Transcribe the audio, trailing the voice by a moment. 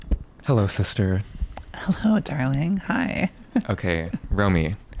Hello, sister. Hello, darling. Hi. Okay,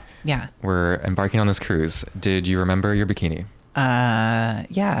 Romy, Yeah. we're embarking on this cruise. Did you remember your bikini?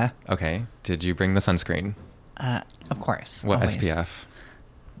 Yeah. Okay. Did you bring the sunscreen? Of course. What always. SPF?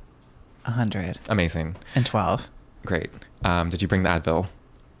 100. Amazing. And 12. Great. Did you bring the Advil?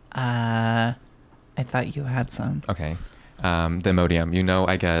 I thought you had some. Okay. The Imodium. You know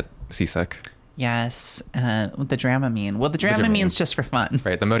I get seasick. Yes. The Dramamine. Well, the Dramamine's just for fun.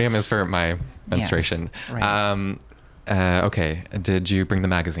 Right. The Imodium is for my menstruation. Yes, right. Okay. Did you bring the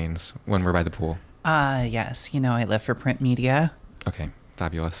magazines when we're by the pool? Yes. You know, I live for print media. Okay.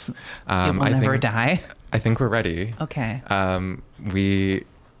 Fabulous. It will never die. I think we're ready. Okay. We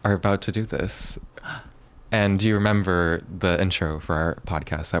are about to do this. And do you remember the intro for our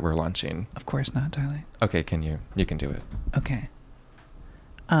podcast that we're launching? Of course not, darling. Okay, you can do it. Okay.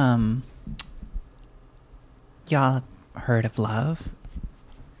 Y'all have heard of love,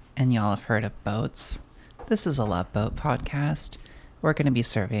 and y'all have heard of boats. This is a Love Boat podcast. We're going to be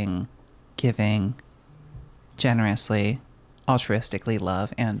serving, giving, generously, altruistically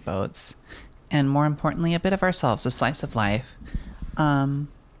love and boats, and more importantly, a bit of ourselves, a slice of life, and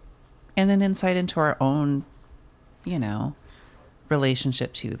an insight into our own,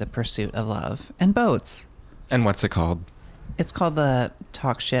 relationship to the pursuit of love and boats. And what's it called? It's called the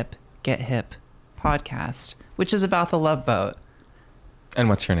Talk Ship, Get Hip podcast, which is about the Love Boat. And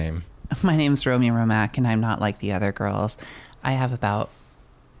what's your name? My name's Romy Romack, and I'm not like the other girls. I have about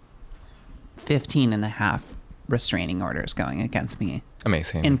 15 and a half restraining orders going against me.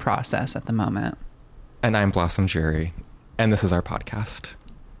 Amazing. In process at the moment. And I'm Blossom Jury, and this is our podcast.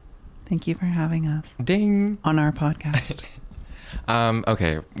 Thank you for having us. Ding! On our podcast.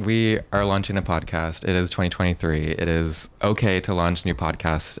 Okay, we are launching a podcast. It is 2023. It is okay to launch new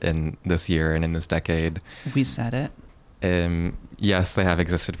podcasts in this year and in this decade. We said it. Yes, they have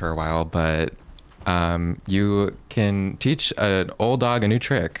existed for a while, but you can teach an old dog a new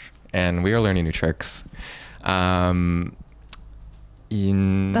trick, and we are learning new tricks. That's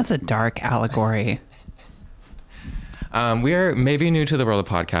a dark allegory. We are maybe new to the world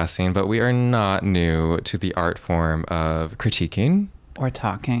of podcasting, but we are not new to the art form of critiquing. Or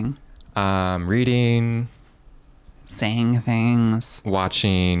talking. Reading. Saying things.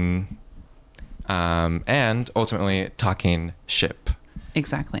 Watching. And ultimately talking ship.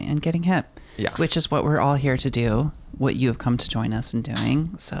 Exactly. And getting hip. Yeah. Which is what we're all here to do. What you have come to join us in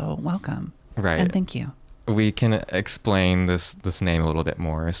doing. So welcome. Right. And thank you. We can explain this name a little bit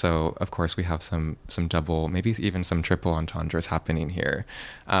more. So, of course, we have some double, maybe even some triple entendres happening here.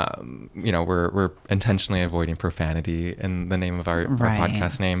 We're intentionally avoiding profanity in the name of our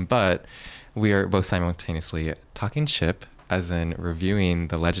podcast name, but we are both simultaneously talking ship, as in reviewing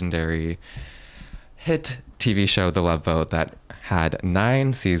the legendary hit TV show The Love Boat that had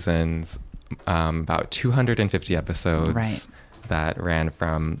 9 seasons, about 250 episodes that ran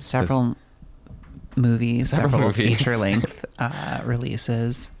from several movies, several feature-length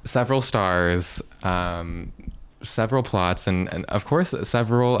releases, several stars, several plots, and of course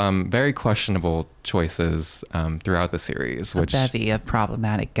several very questionable choices throughout the series. A bevy of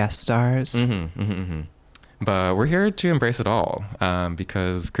problematic guest stars. But we're here to embrace it all,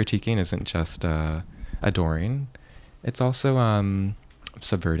 because critiquing isn't just adoring; it's also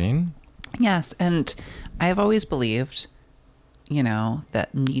subverting. Yes, and I've always believed, that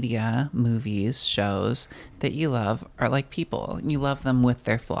media, movies, shows that you love are like people. You love them with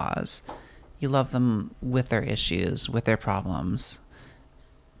their flaws. You love them with their issues, with their problems,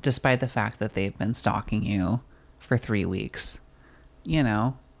 despite the fact that they've been stalking you for 3 weeks.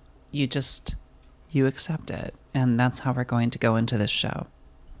 You accept it. And that's how we're going to go into this show.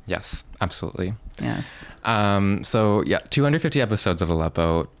 Yes, absolutely. Yes. 250 episodes of The Love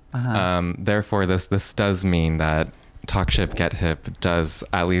Boat. Therefore, this does mean that Talk Ship, Get Hip does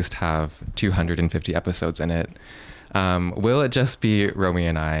at least have 250 episodes in it. Will it just be Romy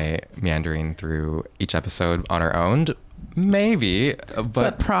and I meandering through each episode on our own? Maybe,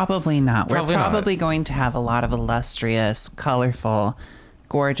 but probably not. We're probably going to have a lot of illustrious, colorful,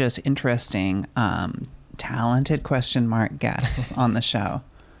 gorgeous, interesting, talented guests on the show.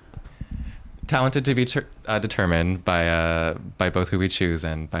 Talented to be determined by both who we choose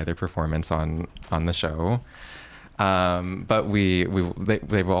and by their performance on the show. But they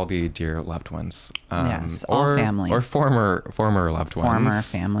will all be dear loved ones. Yes, all family. Or former loved ones. Former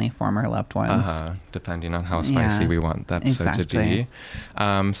family, former loved ones. Depending on how spicy we want the episode to be.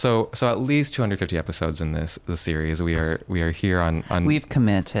 So at least 250 episodes in the series. We are here on We've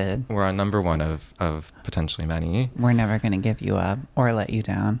committed. We're on number 1 of potentially many. We're never going to give you up or let you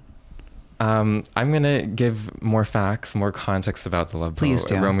down. I'm going to give more facts, more context about the Love Please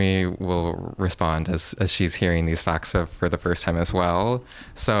Boat. do. Romy will respond as she's hearing these facts for the first time as well.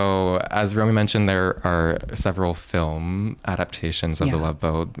 So, as Romy mentioned, there are several film adaptations of the Love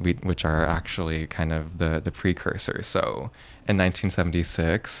Boat, which are actually kind of the precursor. So, in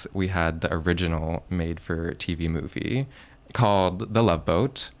 1976, we had the original made-for-TV movie called The Love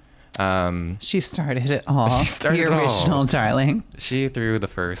Boat. She started it all. She started the it all. original darling. She threw the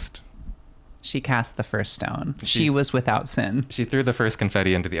first... She cast the first stone. She was without sin. She threw the first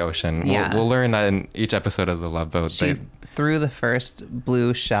confetti into the ocean. Yeah. We'll learn that in each episode of The Love Boat. She threw the first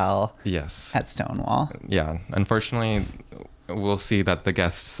blue shell yes. at Stonewall. Yeah. Unfortunately, we'll see that the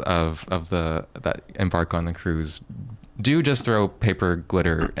guests that embark on the cruise do just throw paper,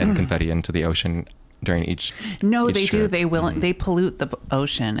 glitter, and confetti into the ocean during each No, each they trip. do. They will. They pollute the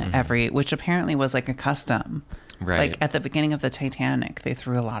ocean which apparently was like a custom. Right. Like at the beginning of the Titanic, they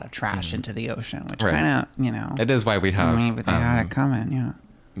threw a lot of trash into the ocean, which Right. kind of, It is why we have maybe they had it coming.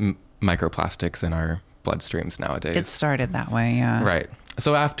 Yeah. microplastics in our bloodstreams nowadays. It started that way. Yeah. Right.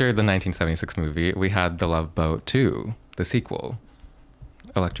 So after the 1976 movie, we had The Love Boat 2, the sequel.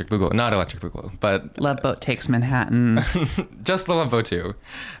 Electric Boogaloo. Not Electric Boogaloo, but... Love Boat Takes Manhattan. just The Love Boat 2.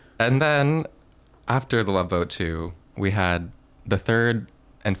 And then, after The Love Boat 2, we had the third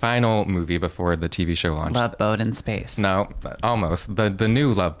and final movie before the TV show launched. Love Boat in Space. No, almost. The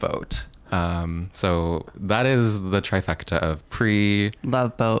new Love Boat. So that is the trifecta of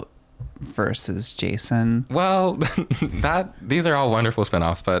Love Boat versus Jason. Well, these are all wonderful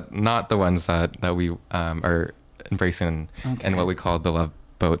spinoffs, but not the ones that we are embracing in what we call the Love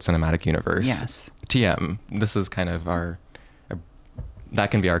Boat cinematic universe. Yes. TM. This is kind of that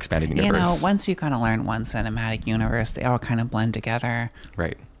can be our expanded universe. Once you kind of learn one cinematic universe, they all kind of blend together.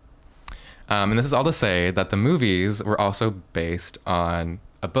 Right. And this is all to say that the movies were also based on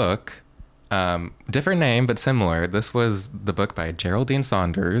a book, different name, but similar. This was the book by Geraldine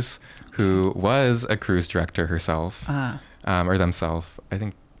Saunders, who was a cruise director herself, or themselves. I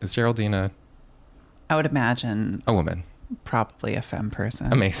think, is Geraldine I would imagine a woman? Probably a femme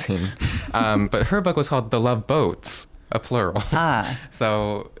person. Amazing. But her book was called The Love Boats, a plural.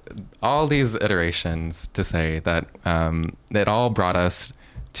 So all these iterations to say that it all brought us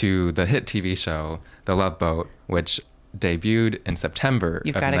to the hit TV show, The Love Boat, which debuted in September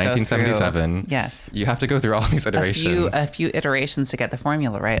of 1977. Yes. You have to go through all these iterations. A few iterations to get the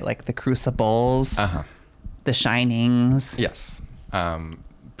formula right, like the Crucibles, the Shinings. Yes.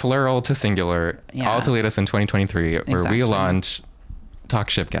 Plural to singular, all to lead us in 2023, where we launch Talk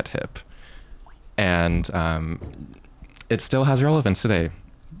Ship, Get Hip. And it still has relevance today.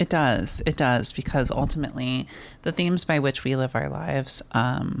 It does, because ultimately the themes by which we live our lives,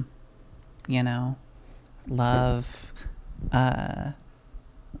 love,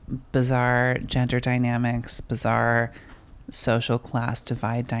 bizarre gender dynamics, bizarre social class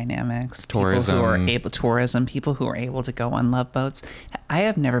divide dynamics, tourism, people who are able to go on love boats. I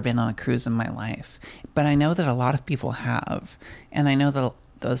have never been on a cruise in my life, but I know that a lot of people have, and I know that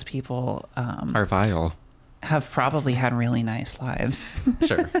those people are vile. Have probably had really nice lives.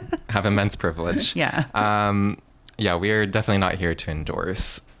 Sure. Have immense privilege. Yeah. Yeah, we are definitely not here to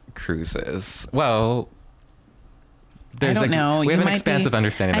endorse cruises. Well, I don't know. We have an expansive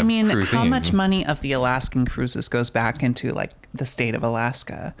understanding of cruising. How much money of the Alaskan cruises goes back into like the state of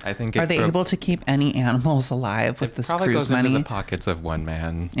Alaska? I think are they able to keep any animals alive with this cruise money? It probably goes into the pockets of one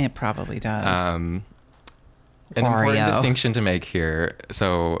man. It probably does. An important distinction to make here.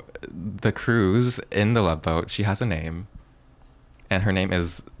 So the cruise in the Love Boat, she has a name, and her name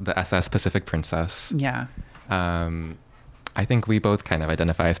is the SS Pacific Princess. Yeah. I think we both kind of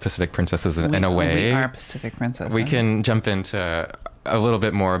identify as Pacific Princesses in a way. We are Pacific Princesses. We can jump into a little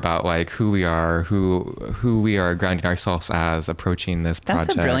bit more about like who we are, who we are grounding ourselves as approaching this project.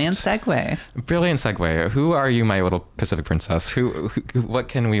 That's a brilliant segue. Brilliant segue. Who are you, my little Pacific Princess? What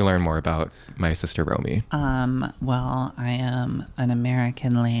can we learn more about my sister Romy? Well, I am an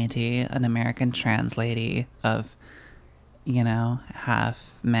American lady, an American trans lady of,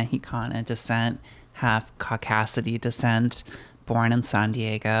 half Mexicana descent, half Caucasidy descent, born in San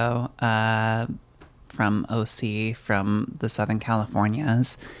Diego, from OC, from the Southern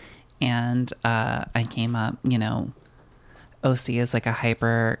Californias. And I came up, OC is like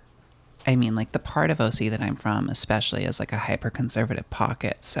the part of OC that I'm from, especially, is like a hyper-conservative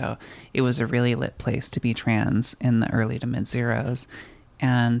pocket. So it was a really lit place to be trans in the early to mid-zeros.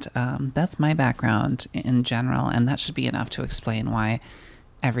 And that's my background in general. And that should be enough to explain why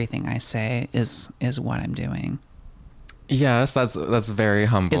everything I say is what I'm doing. Yes, that's very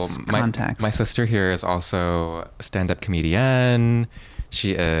humble. It's context. My sister here is also a stand-up comedian.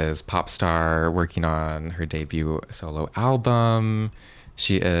 She is pop star working on her debut solo album.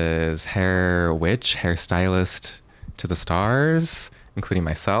 She is hair witch, hairstylist to the stars, including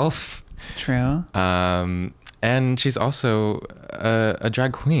myself. True. And she's also a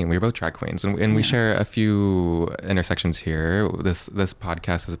drag queen. We're both drag queens, and we share a few intersections here. This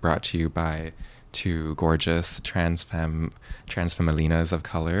podcast is brought to you by two gorgeous trans femelinas of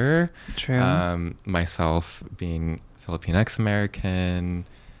color. True. Myself being Filipinx American,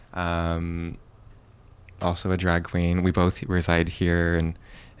 also a drag queen. We both reside here in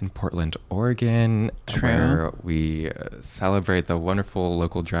Portland, Oregon, True. where we celebrate the wonderful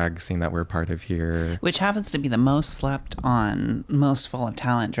local drag scene that we're part of here. Which happens to be the most slept on, most full of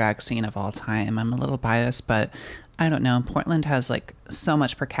talent drag scene of all time. I'm a little biased, but I don't know. Portland has like so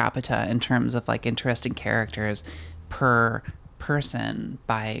much per capita in terms of like interesting characters per person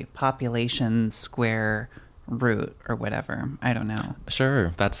by population square root or whatever. I don't know.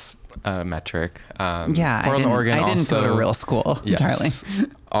 Sure, that's a metric. Yeah, Portland, Oregon. I didn't also, go to real school, yes, darling.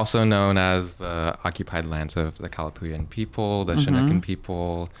 Also known as the occupied lands of the Kalapuyan people, the Chinookan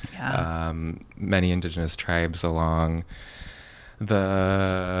people, many indigenous tribes along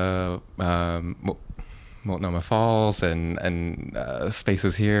the Multnomah Falls and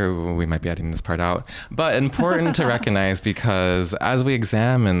spaces here. We might be editing this part out, but important to recognize because as we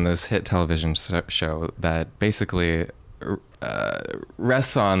examine this hit television show that basically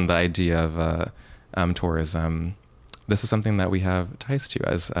rests on the idea of tourism, this is something that we have ties to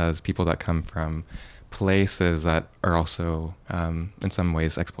as people that come from places that are also in some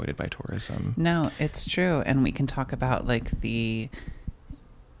ways exploited by tourism. No, it's true. And we can talk about like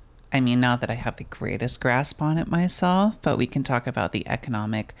not that I have the greatest grasp on it myself, but we can talk about the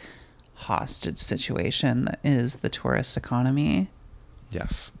economic hostage situation that is the tourist economy.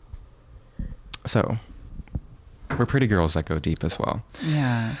 Yes. So we're pretty girls that go deep as well.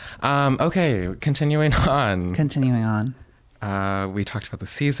 Yeah. Okay, continuing on. We talked about the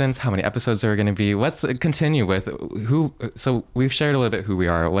seasons, how many episodes there are going to be. Let's continue with who. So we've shared a little bit who we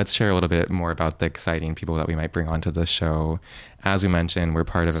are. Let's share a little bit more about the exciting people that we might bring onto the show. As we mentioned, we're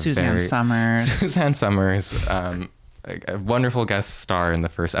part of Suzanne Summers, a wonderful guest star in the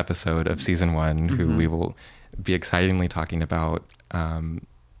first episode of season 1, who we will be excitingly talking about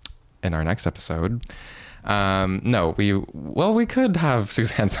in our next episode. We could have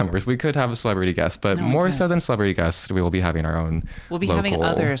Suzanne Summers. We could have a celebrity guest, but more so than celebrity guests, we will be having our own. We'll be having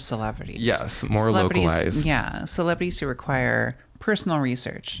other celebrities. Yes, more localized. Yeah, celebrities who require personal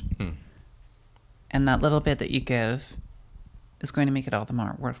research. And that little bit that you give is going to make it all the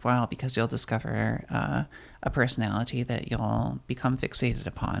more worthwhile because you'll discover a personality that you'll become fixated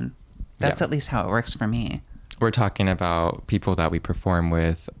upon. That's at least how it works for me. We're talking about people that we perform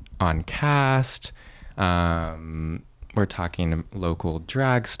with on cast. We're talking local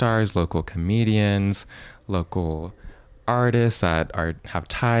drag stars, local comedians, local artists that have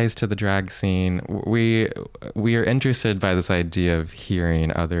ties to the drag scene. We are interested by this idea of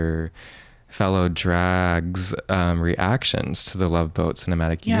hearing other fellow drags reactions to the Love Boat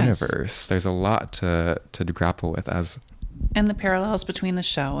cinematic universe. There's a lot to grapple with and the parallels between the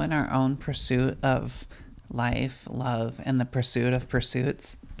show and our own pursuit of life, love, and the pursuit of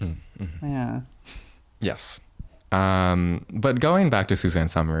pursuits. Yeah. Yes. But going back to Suzanne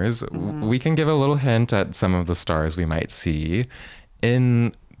Summers, we can give a little hint at some of the stars we might see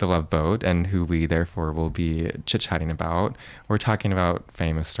in the Love Boat and who we therefore will be chit-chatting about. We're talking about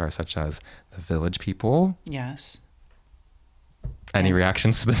famous stars such as the Village People. Yes. Any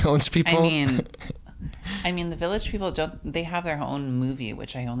reactions to the Village People? I mean, the Village People they have their own movie,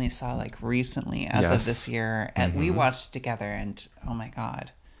 which I only saw like recently as of this year. And we watched together and oh my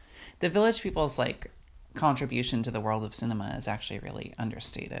God. The Village People's like contribution to the world of cinema is actually really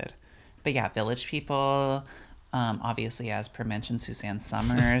understated. But yeah, Village People, obviously as per mentioned, Suzanne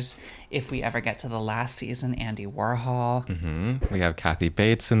Summers. If we ever get to the last season, Andy Warhol. We have Kathy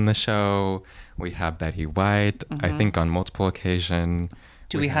Bates in the show. We have Betty White, I think on multiple occasions.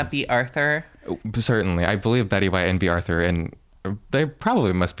 Do we have B. Arthur? Certainly. I believe Betty White and B. Arthur, and they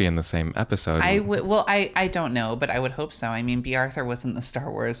probably must be in the same episode. I don't know, but I would hope so. I mean, B. Arthur was in the Star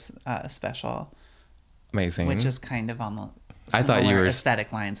Wars special. Amazing. Which is kind of on the I thought you were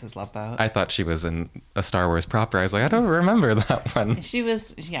aesthetic lines as Love Boat. I thought she was in a Star Wars proper. I was like, I don't remember that one. She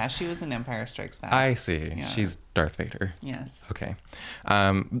was in Empire Strikes Back. I see. Yeah. She's Darth Vader. Yes. Okay.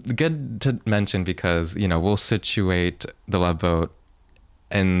 Good to mention because, we'll situate the Love Boat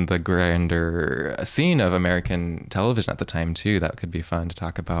in the grander scene of American television at the time too. That could be fun to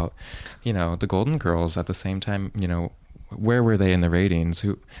talk about. The Golden Girls at the same time. Where were they in the ratings?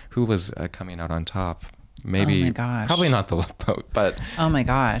 Who was coming out on top? Maybe, Oh my gosh. probably not the Love Boat, but Oh my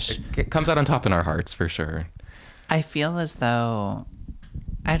gosh. it comes out on top in our hearts for sure. I feel as though,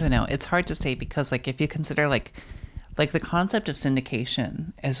 I don't know, it's hard to say because like if you consider like the concept of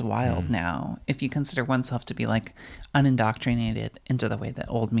syndication is wild now. If you consider oneself to be like unindoctrinated into the way that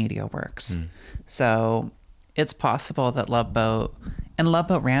old media works. So it's possible that Love Boat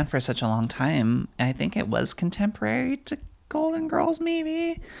ran for such a long time. I think it was contemporary to Golden Girls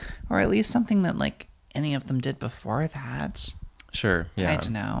maybe, or at least something that like any of them did before that. Sure, yeah. I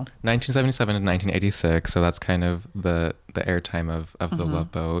don't know. 1977 to 1986, so that's kind of the airtime of the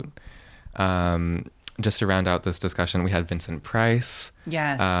Love Boat. Just to round out this discussion, we had Vincent Price.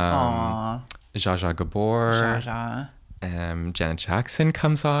 Yes. Zsa Zsa Gabor. Zsa Zsa. Janet Jackson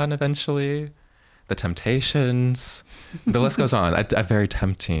comes on eventually. The Temptations. The list goes on. A very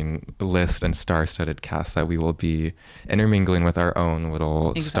tempting list and star-studded cast that we will be intermingling with our own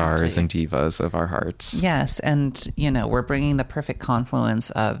little stars and divas of our hearts. Yes, and we're bringing the perfect confluence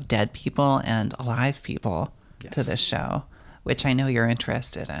of dead people and alive people to this show, which I know you're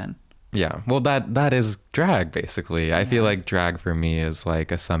interested in. Yeah, well, that is drag, basically. I feel like drag for me is like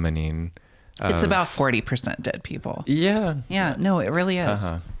a summoning of... It's about 40% dead people. Yeah. Yeah, no, it really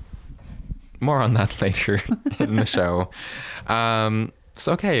is. More on that later in the show.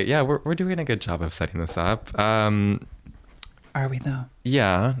 So, okay, yeah, we're doing a good job of setting this up. Are we, though?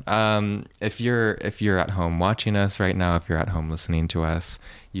 Yeah. If you're at home watching us right now, if you're at home listening to us,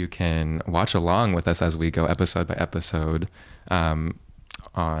 you can watch along with us as we go episode by episode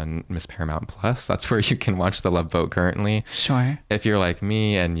on Miss Paramount Plus. That's where you can watch The Love Boat currently. Sure. If you're like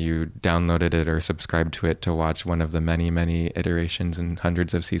me and you downloaded it or subscribed to it to watch one of the many, many iterations and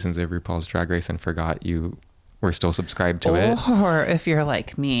hundreds of seasons of RuPaul's Drag Race and forgot you were still subscribed to it. Or if you're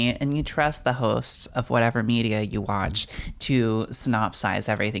like me and you trust the hosts of whatever media you watch to synopsize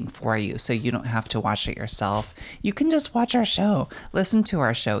everything for you so you don't have to watch it yourself, you can just watch our show, listen to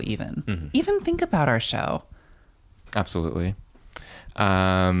our show even think about our show. Absolutely.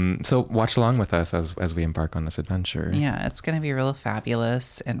 So watch along with us as we embark on this adventure. Yeah, it's going to be real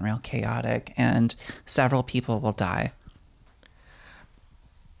fabulous and real chaotic, and several people will die.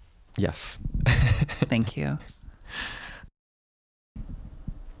 Yes. Thank you.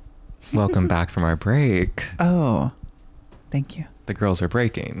 Welcome back from our break. Oh, thank you. The girls are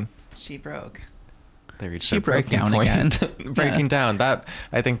breaking. She broke. They reached She their broke breaking down point. again. Breaking down. That,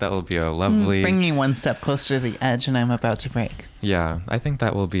 I think that will be a lovely... Bring me one step closer to the edge and I'm about to break. Yeah, I think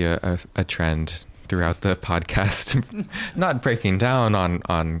that will be a trend throughout the podcast. Not breaking down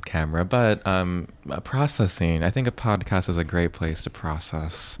on camera, but processing. I think a podcast is a great place to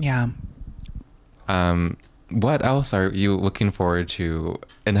process. Yeah. What else are you looking forward to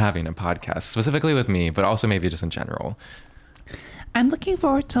in having a podcast, specifically with me, but also maybe just in general? I'm looking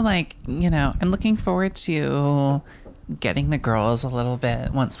forward to I'm looking forward to getting the girls a little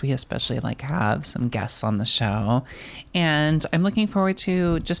bit once we especially have some guests on the show. And I'm looking forward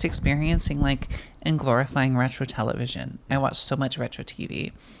to just experiencing and glorifying retro television. I watched so much retro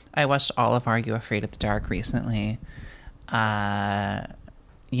TV. I watched all of Are You Afraid of the Dark recently.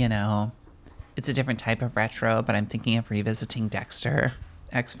 It's a different type of retro, but I'm thinking of revisiting Dexter,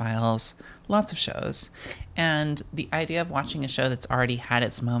 X-Files, lots of shows. And the idea of watching a show that's already had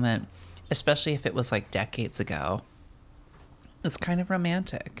its moment, especially if it was decades ago, is kind of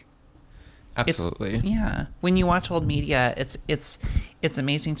romantic. Absolutely. Yeah. When you watch old media, it's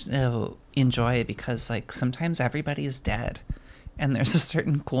amazing to enjoy because sometimes everybody is dead and there's a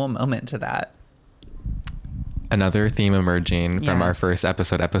certain cool moment to that. Another theme emerging from our first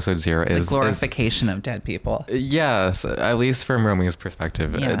episode 0, is the glorification of dead people. Yes, at least from Romy's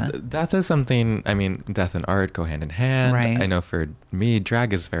perspective. Yeah. Death is something, death and art go hand in hand. Right. I know for me,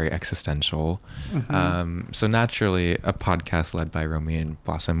 drag is very existential. Mm-hmm. So naturally, a podcast led by Romy and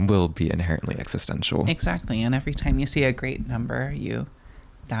Blossom will be inherently existential. Exactly. And every time you see a great number, you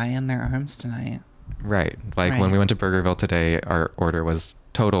die in their arms tonight. Right. When we went to Burgerville today, our order was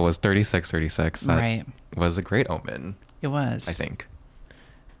 3636. That was a great omen. It was. I think.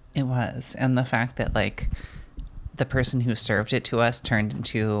 It was. And the fact that the person who served it to us turned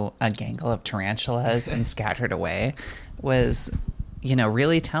into a gangle of tarantulas and scattered away was,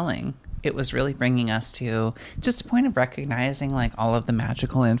 really telling. It was really bringing us to just a point of recognizing all of the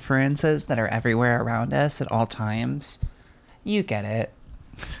magical inferences that are everywhere around us at all times. You get it.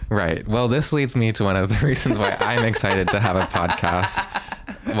 Right. Well, this leads me to one of the reasons why I'm excited to have a podcast.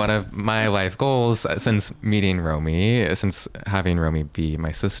 One of my life goals since meeting Romy, since having Romy be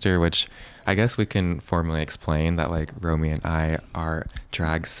my sister, which I guess we can formally explain that Romy and I are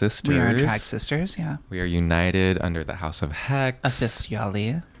drag sisters. We are drag sisters, yeah. We are united under the House of Hex.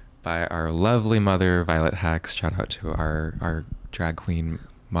 Officially. by our lovely mother, Violet Hex. Shout out to our drag queen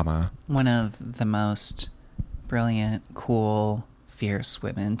mama. One of the most brilliant, cool, fierce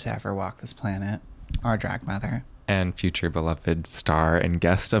women to ever walk this planet. Our drag mother. And future beloved star and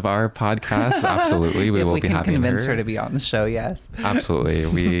guest of our podcast. Absolutely. We will be having her. If we can convince her to be on the show, yes.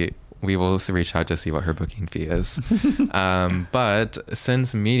 Absolutely. We will reach out to see what her booking fee is. But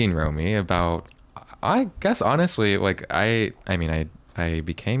since meeting Romy about, I guess honestly, like I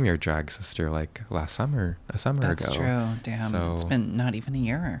became your drag sister like a summer ago. That's true. Damn. So, it's been not even a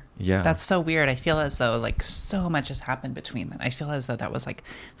year. Yeah. That's so weird. I feel as though like so much has happened between then. I feel as though that was like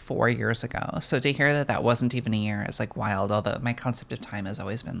 4 years ago. So to hear that wasn't even a year is like wild. Although my concept of time has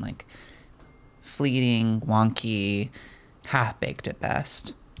always been like fleeting, wonky, half-baked at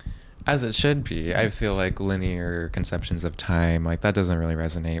best. As it should be. I feel like linear conceptions of time, like that doesn't really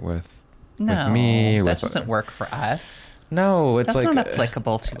resonate with me. That doesn't work for us. No, it's that's like not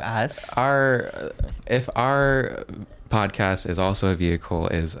applicable to us. If our podcast is also a vehicle,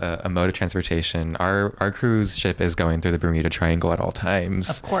 is a mode of transportation, our cruise ship is going through the Bermuda Triangle at all times.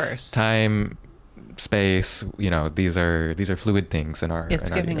 Of course. Time, space, these are fluid things in our. It's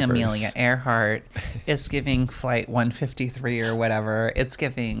giving universe. Amelia Earhart. It's giving Flight 153 or whatever. It's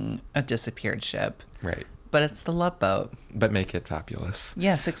giving a disappeared ship. Right. But it's the Love Boat. But make it fabulous.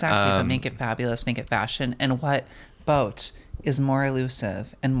 Yes, exactly. But make it fabulous, make it fashion. And what boat is more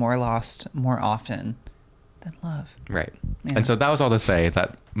elusive and more lost more often than love? Right. Yeah. And so that was all to say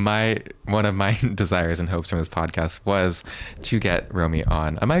that one of my desires and hopes from this podcast was to get Romy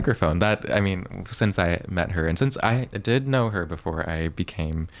on a microphone. Since I met her and since I did know her before I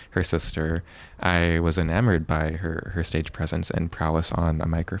became her sister, I was enamored by her stage presence and prowess on a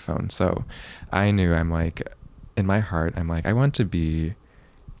microphone. So I knew, in my heart, I want to be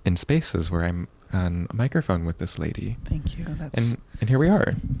in spaces where I'm on a microphone with this lady. Thank you. And here we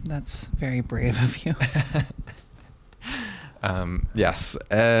are. That's very brave of you. Yes.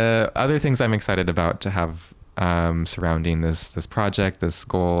 Other things I'm excited about to have surrounding this project, this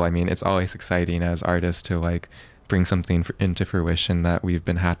goal. It's always exciting as artists to bring something into fruition that we've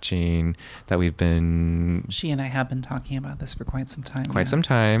been hatching, She and I have been talking about this for quite some time. Some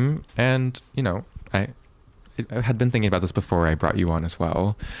time. And, I had been thinking about this before I brought you on as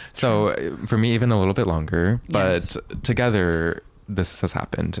well. So for me, even a little bit longer, but yes. Together this has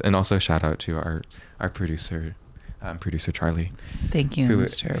happened. And also shout out to our producer, producer Charlie. Thank you,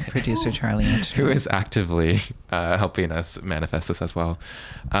 Mr. Producer Charlie. Who is actively helping us manifest this as well.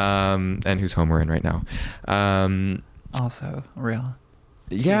 And whose home we're in right now. Also real.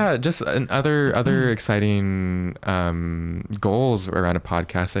 Yeah, just other exciting goals around a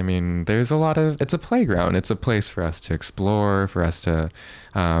podcast. There's it's a playground. It's a place for us to explore, for us to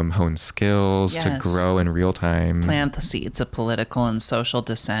hone skills, yes. to grow in real time. Plant the seeds of political and social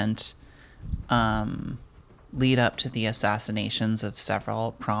dissent, lead up to the assassinations of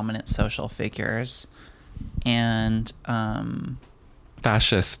several prominent social figures, and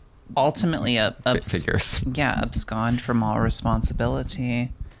fascist ultimately figures. Yeah, abscond from all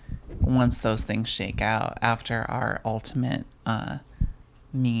responsibility once those things shake out, after our ultimate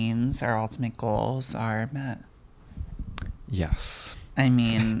means, our ultimate goals are met. Yes.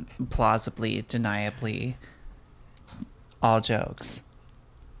 Plausibly, deniably, all jokes.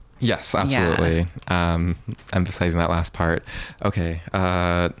 Yes, absolutely. Yeah. Emphasizing that last part. Okay.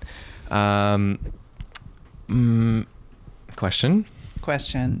 Question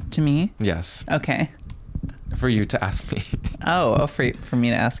to me? Yes. Okay. For you to ask me. For me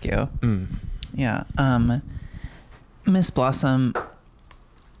to ask you. Yeah. Miss Blossom,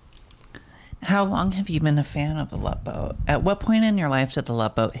 how long have you been a fan of the Love Boat? At what point in your life did the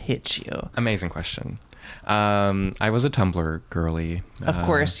Love Boat hit you? Amazing question. I was a Tumblr girly. Of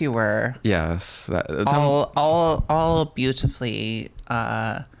course you were. Yes. All beautifully,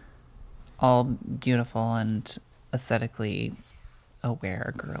 all beautiful and aesthetically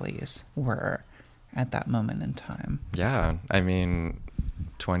aware girlies were at that moment in time. Yeah.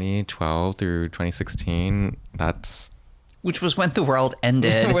 2012 through 2016, which was when the world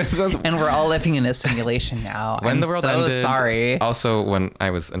ended. And we're all living in a simulation now. When the world ended. Sorry. Also, when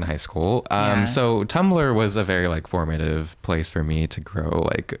I was in high school. Yeah. So Tumblr was a very formative place for me to grow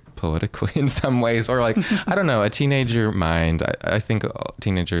politically in some ways, or I don't know, a teenager mind. I think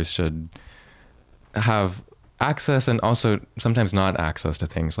teenagers should have access and also sometimes not access to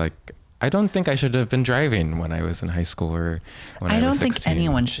things. I don't think I should have been driving when I was in high school or when I was 16. I don't think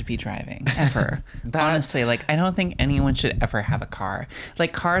anyone should be driving ever. Honestly, I don't think anyone should ever have a car.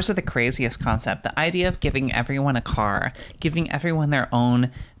 Cars are the craziest concept. The idea of giving everyone a car, giving everyone their own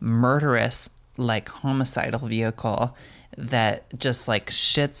murderous like homicidal vehicle that just like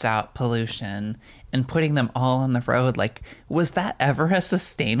shits out pollution and putting them all on the road. Like, was that ever a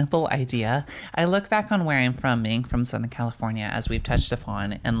sustainable idea? I look back on where I'm from, being from Southern California, as we've touched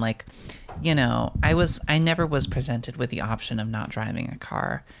upon, and like, you know, I never was presented with the option of not driving a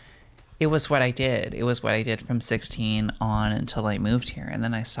car. It was what I did. It was what I did from 16 on until I moved here, and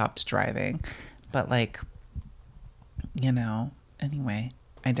then I stopped driving. But like, you know, anyway,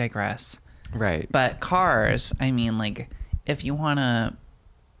 I digress. Right. But cars, I mean, like, if you want to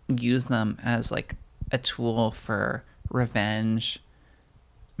use them as like a tool for revenge,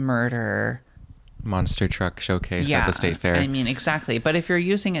 murder, Monster truck showcase at the state fair. I mean, exactly. But if you're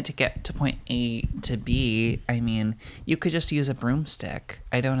using it to get to point A to B, I mean, you could just use a broomstick.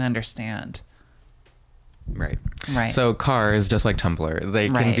 I don't understand. Right. Right. So cars, just like Tumblr, they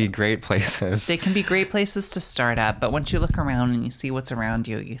can be great places. They can be great places to start at, but once you look around and you see what's around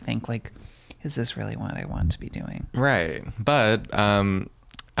you, you think like, is this really what I want to be doing? Right. But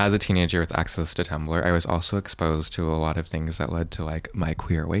as a teenager with access to Tumblr, I was also exposed to a lot of things that led to like my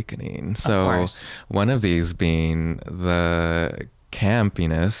queer awakening. So one of these being the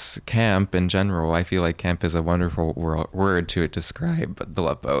campiness, camp in general. I feel like camp is a wonderful word to describe the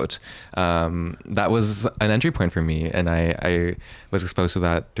Love Boat. That was an entry point for me, and I was exposed to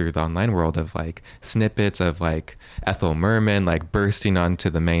that through the online world of like snippets of like Ethel Merman like bursting onto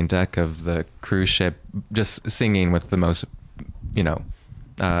the main deck of the cruise ship, just singing with the most, you know,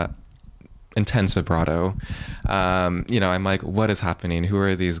 intense vibrato. You know, I'm like, what is happening? Who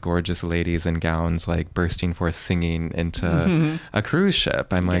are these gorgeous ladies in gowns like bursting forth singing into a cruise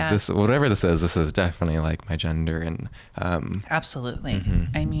ship? I'm like, this, whatever this is definitely like my gender. And absolutely.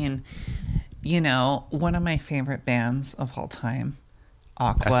 I mean, you know, one of my favorite bands of all time,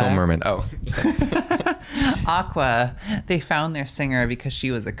 Aqua. Ethel Merman. Oh, Aqua. They found their singer because she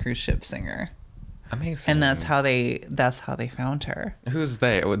was a cruise ship singer. Amazing. And that's how they found her. Who's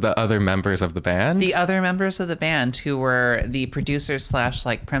they? The other members of the band? The other members of the band, who were the producers /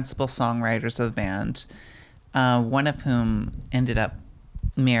 like principal songwriters of the band, one of whom ended up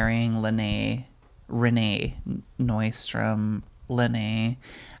marrying Renee Neustrom.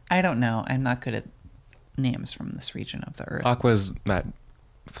 I don't know. I'm not good at names from this region of the earth. Aqua's that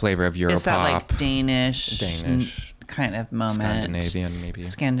flavor of Europop. Is that like Danish kind of moment? Scandinavian, maybe.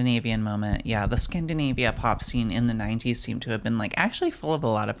 Scandinavian moment. Yeah, the Scandinavia pop scene in the 90s seemed to have been like actually full of a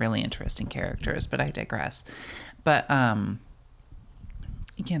lot of really interesting characters, but I digress. But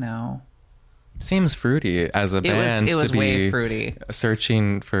you know, seems fruity as a band. It was to be way fruity.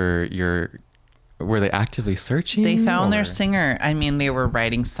 Searching for your. Were they actively searching? They found their singer. I mean, they were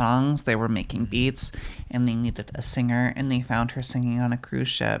writing songs, they were making beats, and they needed a singer, and they found her singing on a cruise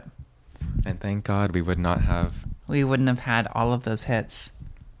ship. And thank God we wouldn't have had all of those hits.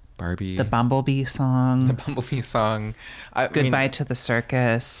 Barbie. The Bumblebee song. Goodbye to the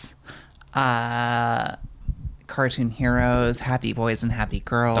Circus. Cartoon Heroes. Happy Boys and Happy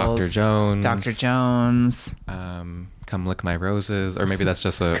Girls. Dr. Jones. Come Lick My Roses. Or maybe that's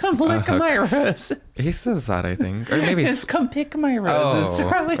just a Come Lick My Roses. He says that, I think. Or maybe it's Come Pick My Roses.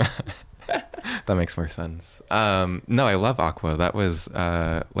 Oh. That makes more sense. No, I love Aqua. That was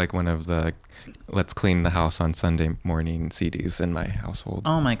like one of the Let's Clean the House on Sunday morning CDs in my household.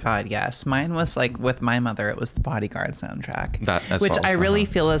 Oh my God, yes. Mine was like with my mother, it was the Bodyguard soundtrack. Which I really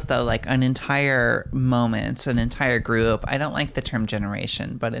feel as though like an entire moment, an entire group, I don't like the term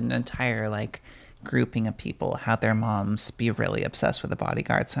generation, but an entire like grouping of people had their moms be really obsessed with the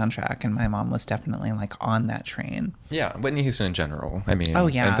Bodyguard soundtrack, and my mom was definitely like on that train. Yeah, Whitney Houston in general. I mean,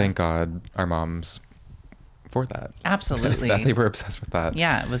 and thank God our moms for that. Absolutely. That they were obsessed with that.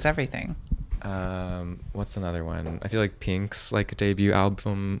 Yeah, it was everything. What's another one? I feel like Pink's like debut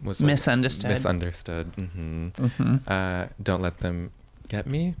album was like, Misunderstood. Don't Let Them Get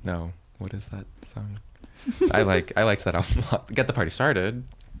Me? No. What is that song? I liked that album a lot. Get the Party Started.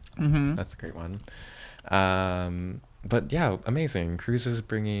 That's a great one. But yeah, amazing. Cruises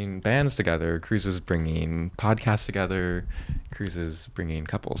bringing bands together. Cruises bringing podcasts together. Cruises bringing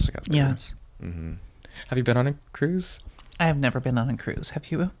couples together. Yes. Have you been on a cruise? I have never been on a cruise.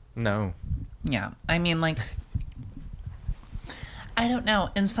 Have you? No. Yeah. I mean, like, I don't know.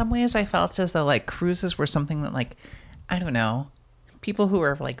 In some ways, I felt as though, like, cruises were something that, like, I don't know, people who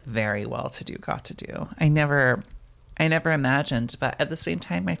were, like, very well-to-do got to do. I never imagined, but at the same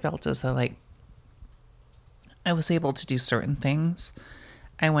time, I felt as though, like, I was able to do certain things.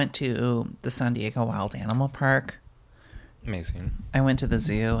 I went to the San Diego Wild Animal Park. Amazing. I went to the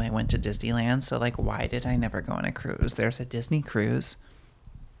zoo. I went to Disneyland. So, like, why did I never go on a cruise? There's a Disney cruise.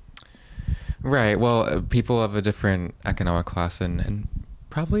 Right. Well, people of a different economic class and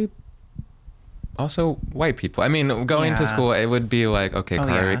probably Also, white people. I mean, going to Yeah. school, it would be like, okay, Oh,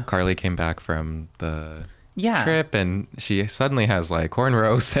 yeah. Carly came back from the Yeah. trip, and she suddenly has like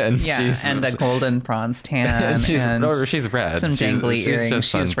cornrows, and Yeah, she's and a golden bronze tan, and she's and she's red. some jangly earrings. Just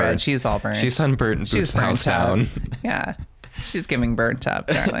She's red. sunburned. She's all burnt. She's sunburnt. She's Boots the house burnt up. down. Yeah, she's giving burnt up,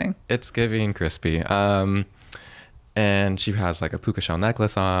 darling. It's giving crispy. And she has like a puka shell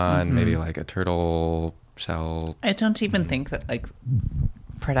necklace on, maybe like a turtle shell. I don't even think that like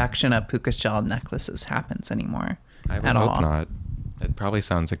production of puka shell necklaces happens anymore. I would at hope all. not. It probably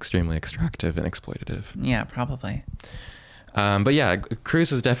sounds extremely extractive and exploitative. Yeah, probably. But yeah,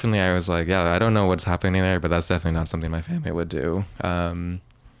 cruise is definitely, I was like, yeah, I don't know what's happening there, but that's definitely not something my family would do. And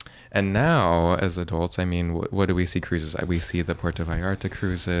now, as adults, I mean, what do we see cruises? We see the Puerto Vallarta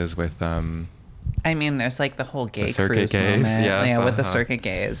cruises with... I mean, there's like the whole gay The circuit cruise gays, moment. yes, Yeah, with the uh-huh. circuit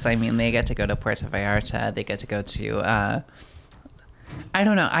gays. I mean, they get to go to Puerto Vallarta. They get to go to... I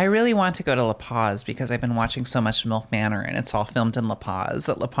don't know. I really want to go to La Paz because I've been watching so much MILF Manor, and it's all filmed in La Paz.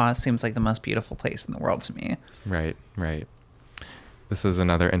 That La Paz seems like the most beautiful place in the world to me. Right, right. This is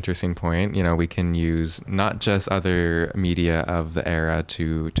another interesting point. You know, we can use not just other media of the era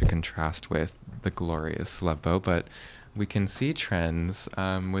to contrast with the glorious Love Boat, but we can see trends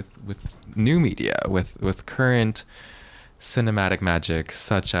with new media, with current cinematic magic,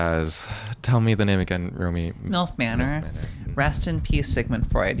 such as, tell me the name again, Romy. MILF Manor. Mm-hmm. Rest in peace,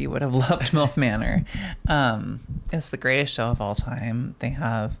 Sigmund Freud. You would have loved MILF Manor. It's the greatest show of all time. They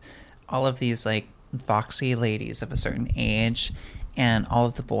have all of these like foxy ladies of a certain age, and all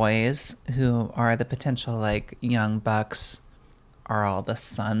of the boys who are the potential like young bucks are all the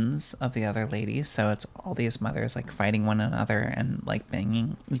sons of the other ladies. So it's all these mothers like fighting one another and like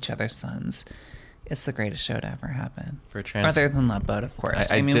banging each other's sons. It's the greatest show to ever happen. Other than Love Boat, of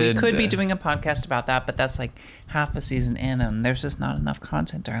course. I mean, we could be doing a podcast about that, but that's like half a season in, and there's just not enough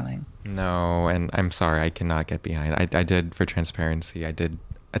content, darling. No, and I'm sorry, I cannot get behind. I did, for transparency, I did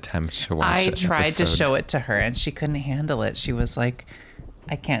attempt to watch I an tried to episode. show it to her, and she couldn't handle it. She was like,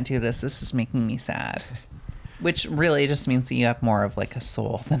 I can't do this. This is making me sad. Which really just means that you have more of like a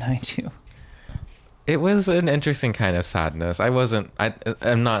soul than I do. It was an interesting kind of sadness.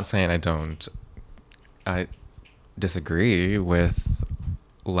 I'm not saying I disagree with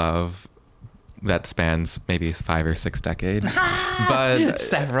love that spans maybe 5 or 6 decades, but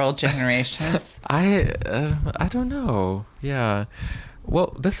several generations. I don't know. Yeah.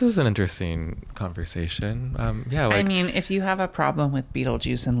 Well, this is an interesting conversation. Yeah. Like, I mean, if you have a problem with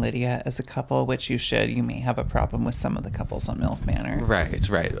Beetlejuice and Lydia as a couple, which you should, you may have a problem with some of the couples on MILF Manor.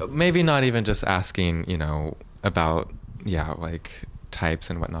 Right. Maybe not even just asking, about, like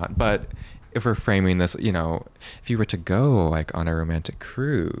types and whatnot, but if we're framing this, if you were to go like on a romantic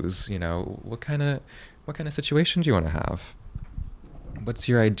cruise, what kind of situation do you want to have? What's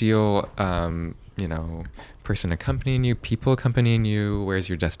your ideal, person accompanying you, people accompanying you? Where's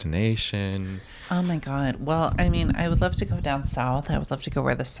your destination? Oh my God. Well, I mean, I would love to go down south. I would love to go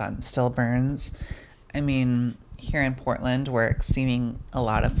where the sun still burns. I mean, here in Portland, we're seeing a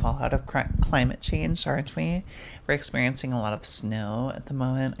lot of fallout of climate change, aren't we? We're experiencing a lot of snow at the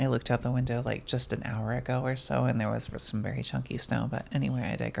moment. I looked out the window like just an hour ago or so, and there was some very chunky snow. But anyway,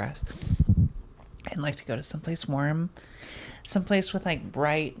 I digress. I'd like to go to someplace warm, someplace with like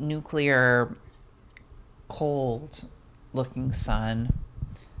bright nuclear, cold looking sun.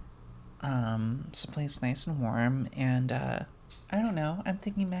 Someplace nice and warm, and I don't know. I'm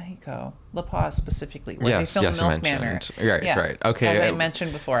thinking Mexico, La Paz specifically, where they film MILF Manor. Right. Okay. As I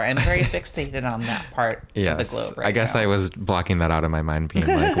mentioned before, I'm very fixated on that part of the globe right I guess now. I was blocking that out of my mind, being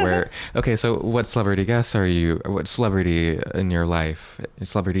like, where? Okay, so what celebrity guests are you? What celebrity in your life,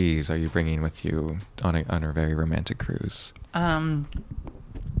 celebrities, are you bringing with you on a very romantic cruise?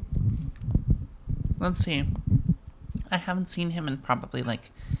 Let's see. I haven't seen him in probably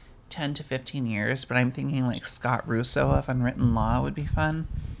like 10 to 15 years, but I'm thinking like Scott Russo of Unwritten Law would be fun.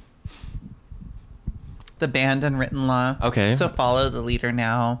 The band Unwritten Law. Okay. So Follow the Leader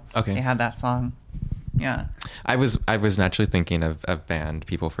Now. Okay. They had that song. Yeah. I was naturally thinking of band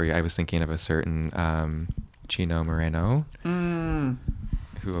people for you. I was thinking of a certain Chino Moreno.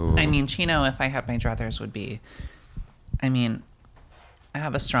 Who? I mean, Chino, if I had my druthers, would be... I mean, I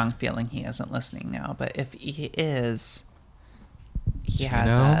have a strong feeling he isn't listening now, but if he is... He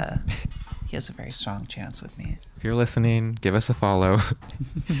has a very strong chance with me. If you're listening, give us a follow.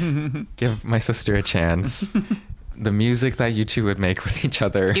 Give my sister a chance. The music that you two would make with each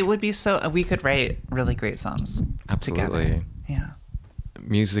other. It would be so... We could write really great songs Absolutely. together. Yeah.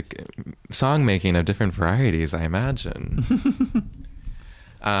 Song making of different varieties, I imagine.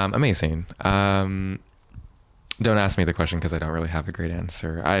 Amazing. Don't ask me the question because I don't really have a great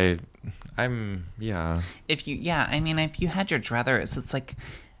answer. Yeah. If you, yeah, I mean, if you had your druthers, it's like,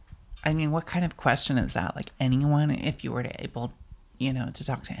 I mean, what kind of question is that? Like anyone, if you were to able, to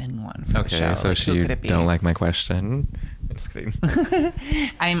talk to anyone for the show, Okay, so like, who could it be? don't like my question. I'm just kidding.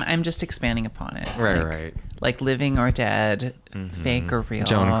 I'm just expanding upon it. Right, right. Like living or dead, fake or real.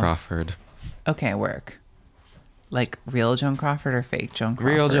 Joan Crawford. Okay, work. Like real Joan Crawford or fake Joan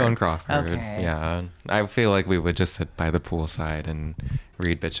Crawford? Real Joan Crawford. Okay. Yeah. I feel like we would just sit by the poolside and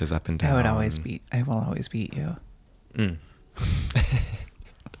read bitches up and down. I will always beat you. Mm.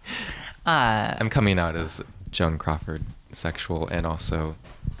 I'm coming out as Joan Crawford sexual, and also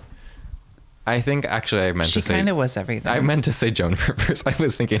I think actually I meant to say... She kind of was everything. I meant to say Joan Rivers. I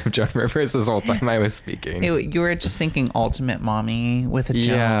was thinking of Joan Rivers this whole time I was speaking. You were just thinking ultimate mommy with a Joan.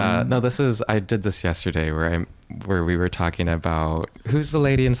 Yeah. No, I did this yesterday where we were talking about... Who's the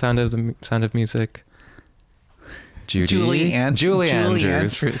lady in Sound of Music? Julie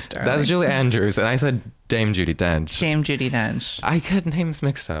Andrews. That's Julie Andrews, and I said Dame Judi Dench. Dame Judi Dench. I get names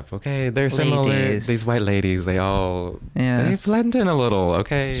mixed up. Okay, they're similar. Ladies. These white ladies, they blend in a little.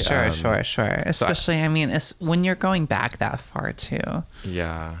 Okay, Sure. Especially, I mean, when you're going back that far too.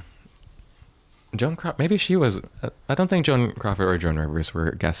 Yeah. Joan Crawford, maybe she was. I don't think Joan Crawford or Joan Rivers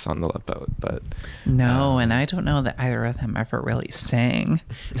were guests on the Love Boat, but no, and I don't know that either of them ever really sang.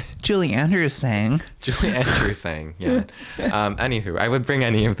 Julie Andrews sang. Yeah. Anywho, I would bring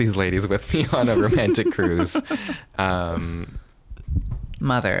any of these ladies with me on a romantic cruise.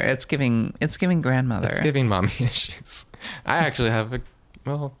 Mother, it's giving grandmother. It's giving mommy issues. I actually have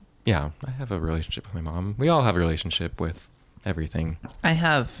I have a relationship with my mom. We all have a relationship with everything. I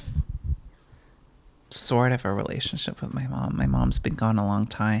have sort of a relationship with my mom. My mom's been gone a long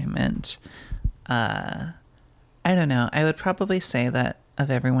time, and I don't know. I would probably say that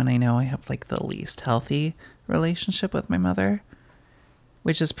of everyone I know, I have like the least healthy relationship with my mother,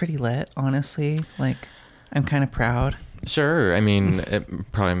 which is pretty lit, honestly. Like, I'm kind of proud. Sure. I mean,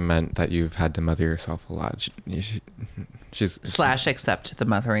 it probably meant that you've had to mother yourself a lot. She's accept the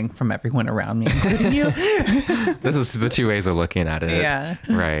mothering from everyone around me, including you. This is the two ways of looking at it. Yeah.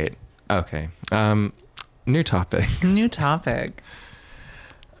 Right. Okay. New topic.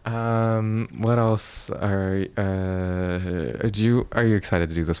 What else are you excited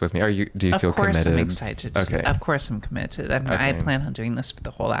to do this with me? Do you feel committed? Of course I'm excited. Okay. Of course I'm committed. I plan on doing this for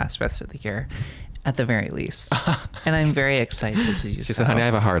the whole rest of the year. At the very least. And I'm very excited to do so. She said, honey, I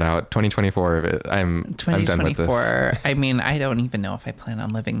have a heart out. 2024 of it. I'm done with this. I mean, I don't even know if I plan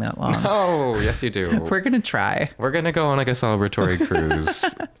on living that long. Oh, yes, you do. We're going to try. We're going to go on like a celebratory cruise.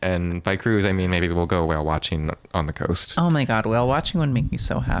 And by cruise, I mean maybe we'll go whale watching on the coast. Oh my God, whale watching would make me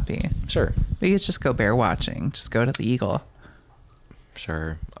so happy. Sure. We could just go bear watching. Just go to the Eagle.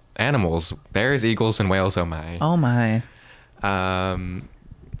 Sure. Animals. Bears, eagles, and whales, oh my. Oh my.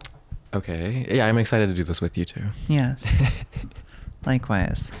 Okay. Yeah, I'm excited to do this with you too. Yes.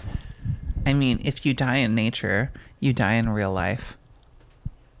 Likewise. I mean, if you die in nature, you die in real life.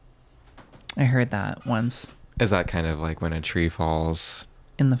 I heard that once. Is that kind of like when a tree falls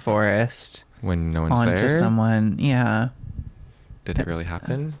in the forest when no one's onto there? Someone? Yeah. Did it really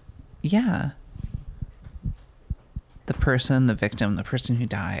happen? Yeah. The victim, the person who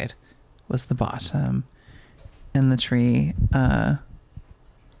died was the bottom, and the tree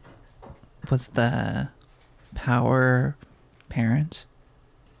was the power parent.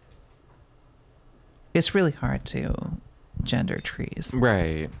 It's really hard to gender trees.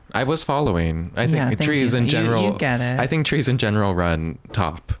 Right. I was following. I think trees in general... You get it. I think trees in general run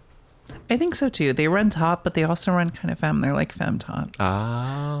top. I think so too. They run top, but they also run kind of femme. They're like femme top.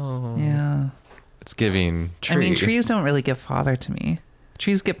 Oh. Yeah. It's giving tree. I mean, trees don't really give father to me.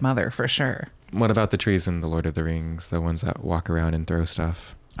 Trees give mother for sure. What about the trees in The Lord of the Rings? The ones that walk around and throw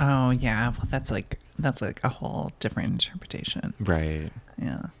stuff? Oh yeah, well that's like a whole different interpretation. Right.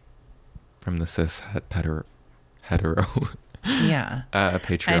 Yeah. From the cis hetero. Yeah.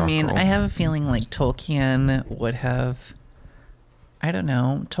 Patriarchal. I mean, I have a feeling like Tolkien would have. I don't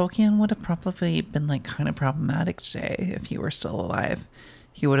know. Tolkien would have probably been like kind of problematic today if he were still alive.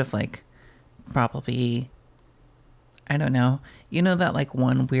 He would have like probably. I don't know. You know that like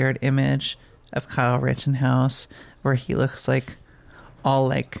one weird image of Kyle Rittenhouse where he looks like all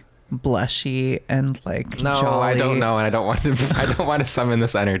like blushy and like no jolly. I don't know, and I don't want to summon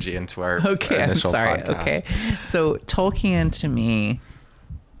this energy into our initial podcast. Okay, so Tolkien to me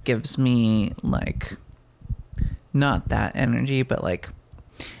gives me like not that energy, but like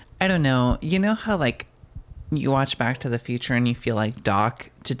I don't know, you know how like you watch Back to the Future and you feel like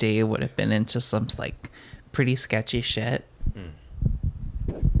Doc today would have been into some like pretty sketchy shit.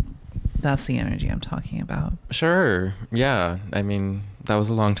 That's the energy I'm talking about. Sure. Yeah. I mean, that was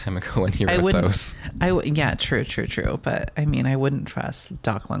a long time ago when you I wrote wouldn't. those. Yeah, true. But I mean, I wouldn't trust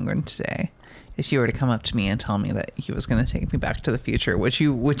Doc Lundgren today. If you were to come up to me and tell me that he was going to take me back to the future, would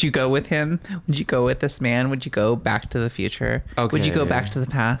you go with him? Would you go with this man? Would you go back to the future? Okay. Would you go back to the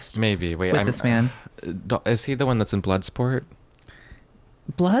past? Maybe. Wait, with this man. Is he the one that's in Bloodsport?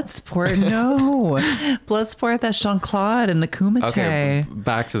 Bloodsport, no. Bloodsport, that's Jean-Claude and the Kumite. Okay,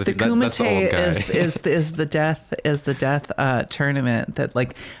 back to the Kumite that's the old guy. is the death tournament that,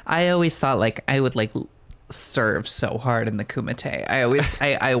 like, I always thought, like, I would, like, serve so hard in the Kumite.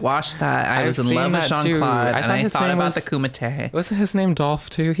 I watched that. I was in love with Jean-Claude, and I thought about the Kumite. Wasn't his name Dolph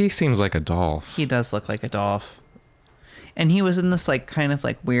too? He seems like a Dolph. He does look like a Dolph. And he was in this, like, kind of,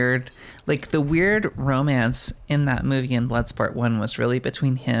 like, weird, like, the weird romance in that movie in Bloodsport 1 was really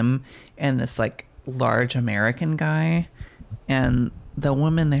between him and this, like, large American guy. And the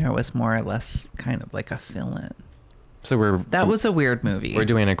woman there was more or less kind of like a fill-in. So that was a weird movie. We're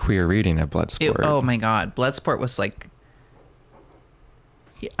doing a queer reading of Bloodsport. Oh my God. Bloodsport was like,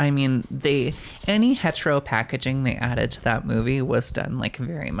 I mean, any hetero packaging they added to that movie was done, like,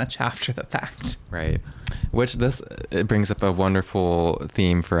 very much after the fact. Right. Which it brings up a wonderful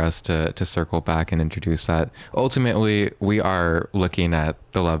theme for us to circle back and introduce that. Ultimately, we are looking at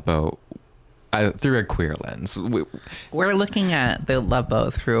the Love Boat through a queer lens. We're looking at the Love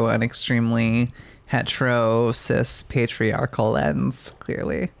Boat through an extremely hetero, cis, patriarchal lens,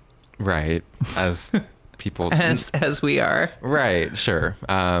 clearly. Right. As people... as we are. Right, sure.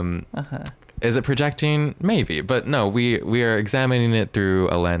 Is it projecting? Maybe. But no, we are examining it through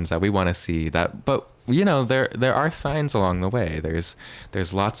a lens that we want to see that... But, you know, there are signs along the way.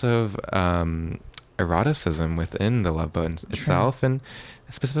 There's lots of eroticism within the Love Boat itself, and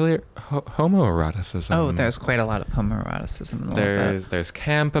specifically homoeroticism. Oh, there's quite a lot of homoeroticism in the Love Boat. There's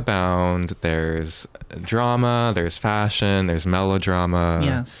camp abound, there's drama, there's fashion, there's melodrama.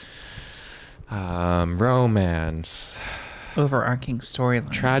 Yes. Romance. Overarching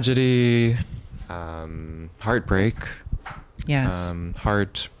storylines. Tragedy. Heartbreak. Yes.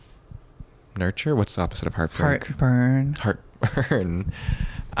 Heart nurture. What's the opposite of heartbreak? Heartburn. Heartburn.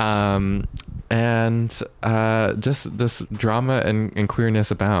 And just this drama and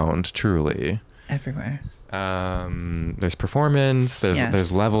queerness abound, truly. Everywhere. There's performance.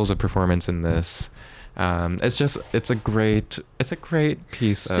 There's levels of performance in this. It's a great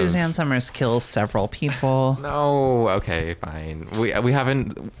piece. Suzanne Summers kills several people. No, okay, fine. We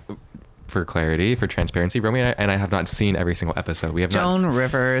haven't, for clarity, for transparency, Romy and I have not seen every single episode. We have Joan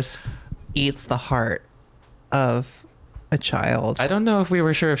Rivers eats the heart of a child. I don't know if we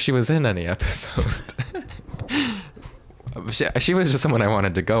were sure if she was in any episode. She was just someone I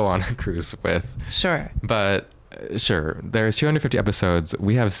wanted to go on a cruise with. Sure. But sure, there's 250 episodes.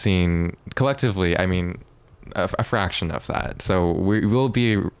 We have seen collectively, I mean, a fraction of that. So we will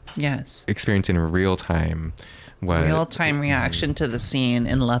be experiencing real time reaction to the scene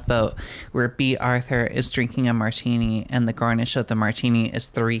in Love Boat where B. Arthur is drinking a martini and the garnish of the martini is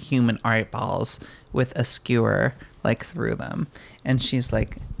 3 human eyeballs with a skewer, like, through them. And she's,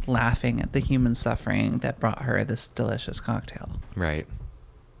 like, laughing at the human suffering that brought her this delicious cocktail. Right.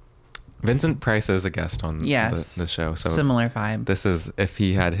 Vincent Price is a guest on the show. So similar vibe. This is, if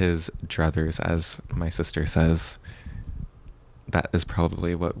he had his druthers, as my sister says, that is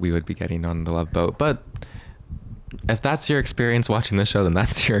probably what we would be getting on the Love Boat. But if that's your experience watching the show, then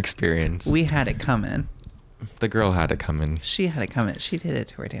that's your experience. We had it coming. The girl had it coming. She had it coming. She did it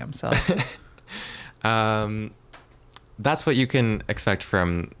to her damn self. That's what you can expect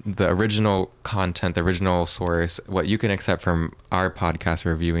from the original content, the original source. What you can expect from our podcast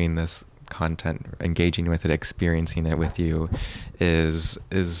reviewing this content, engaging with it, experiencing it with you, is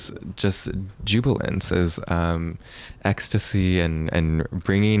just jubilance, is ecstasy, and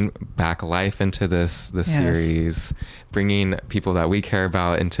bringing back life into this series, bringing people that we care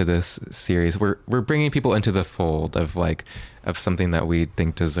about into this series. We're bringing people into the fold of something that we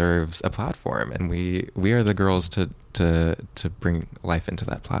think deserves a platform, and we are the girls to bring life into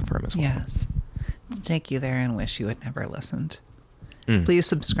that platform as well. Yes. To take you there and wish you had never listened. Please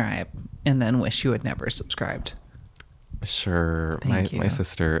subscribe, and then wish you had never subscribed. Sure. Thank you. My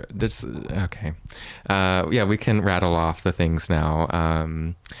sister. Okay. We can rattle off the things now.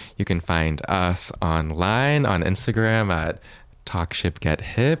 You can find us online on Instagram at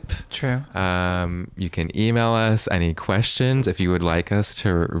TalkShipGetHip. True. You can email us any questions if you would like us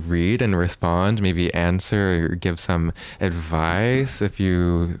to read and respond, maybe answer or give some advice if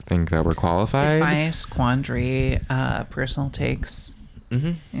you think that we're qualified. Advice, quandary, personal takes.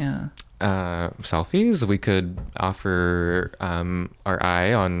 Mm-hmm. Yeah. selfies. We could offer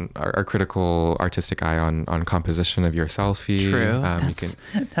our critical artistic eye on composition of your selfie. True. You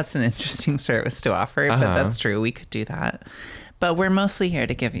That's an interesting service to offer, but that's true. We could do that. But we're mostly here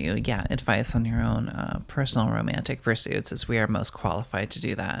to give you, advice on your own personal romantic pursuits, as we are most qualified to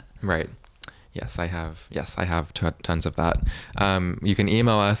do that. Right. Yes, I have. Tons of that. You can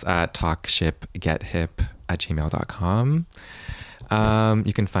email us at talkshipgethip@gmail.com.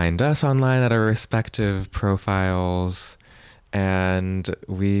 You can find us online at our respective profiles. And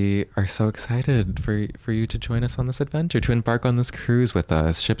we are so excited for you to join us on this adventure, to embark on this cruise with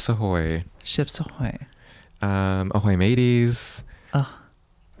us. Ships ahoy. Ships ahoy. Ahoy mateys.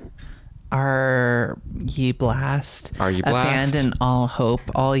 Are ye blast. Are ye blast. Abandon all hope,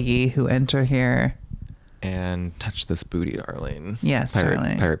 all ye who enter here. And touch this booty, darling. Yes,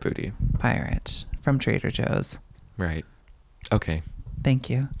 darling. Pirate booty. Pirate from Trader Joe's. Right. Okay. Thank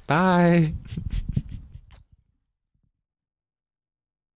you. Bye.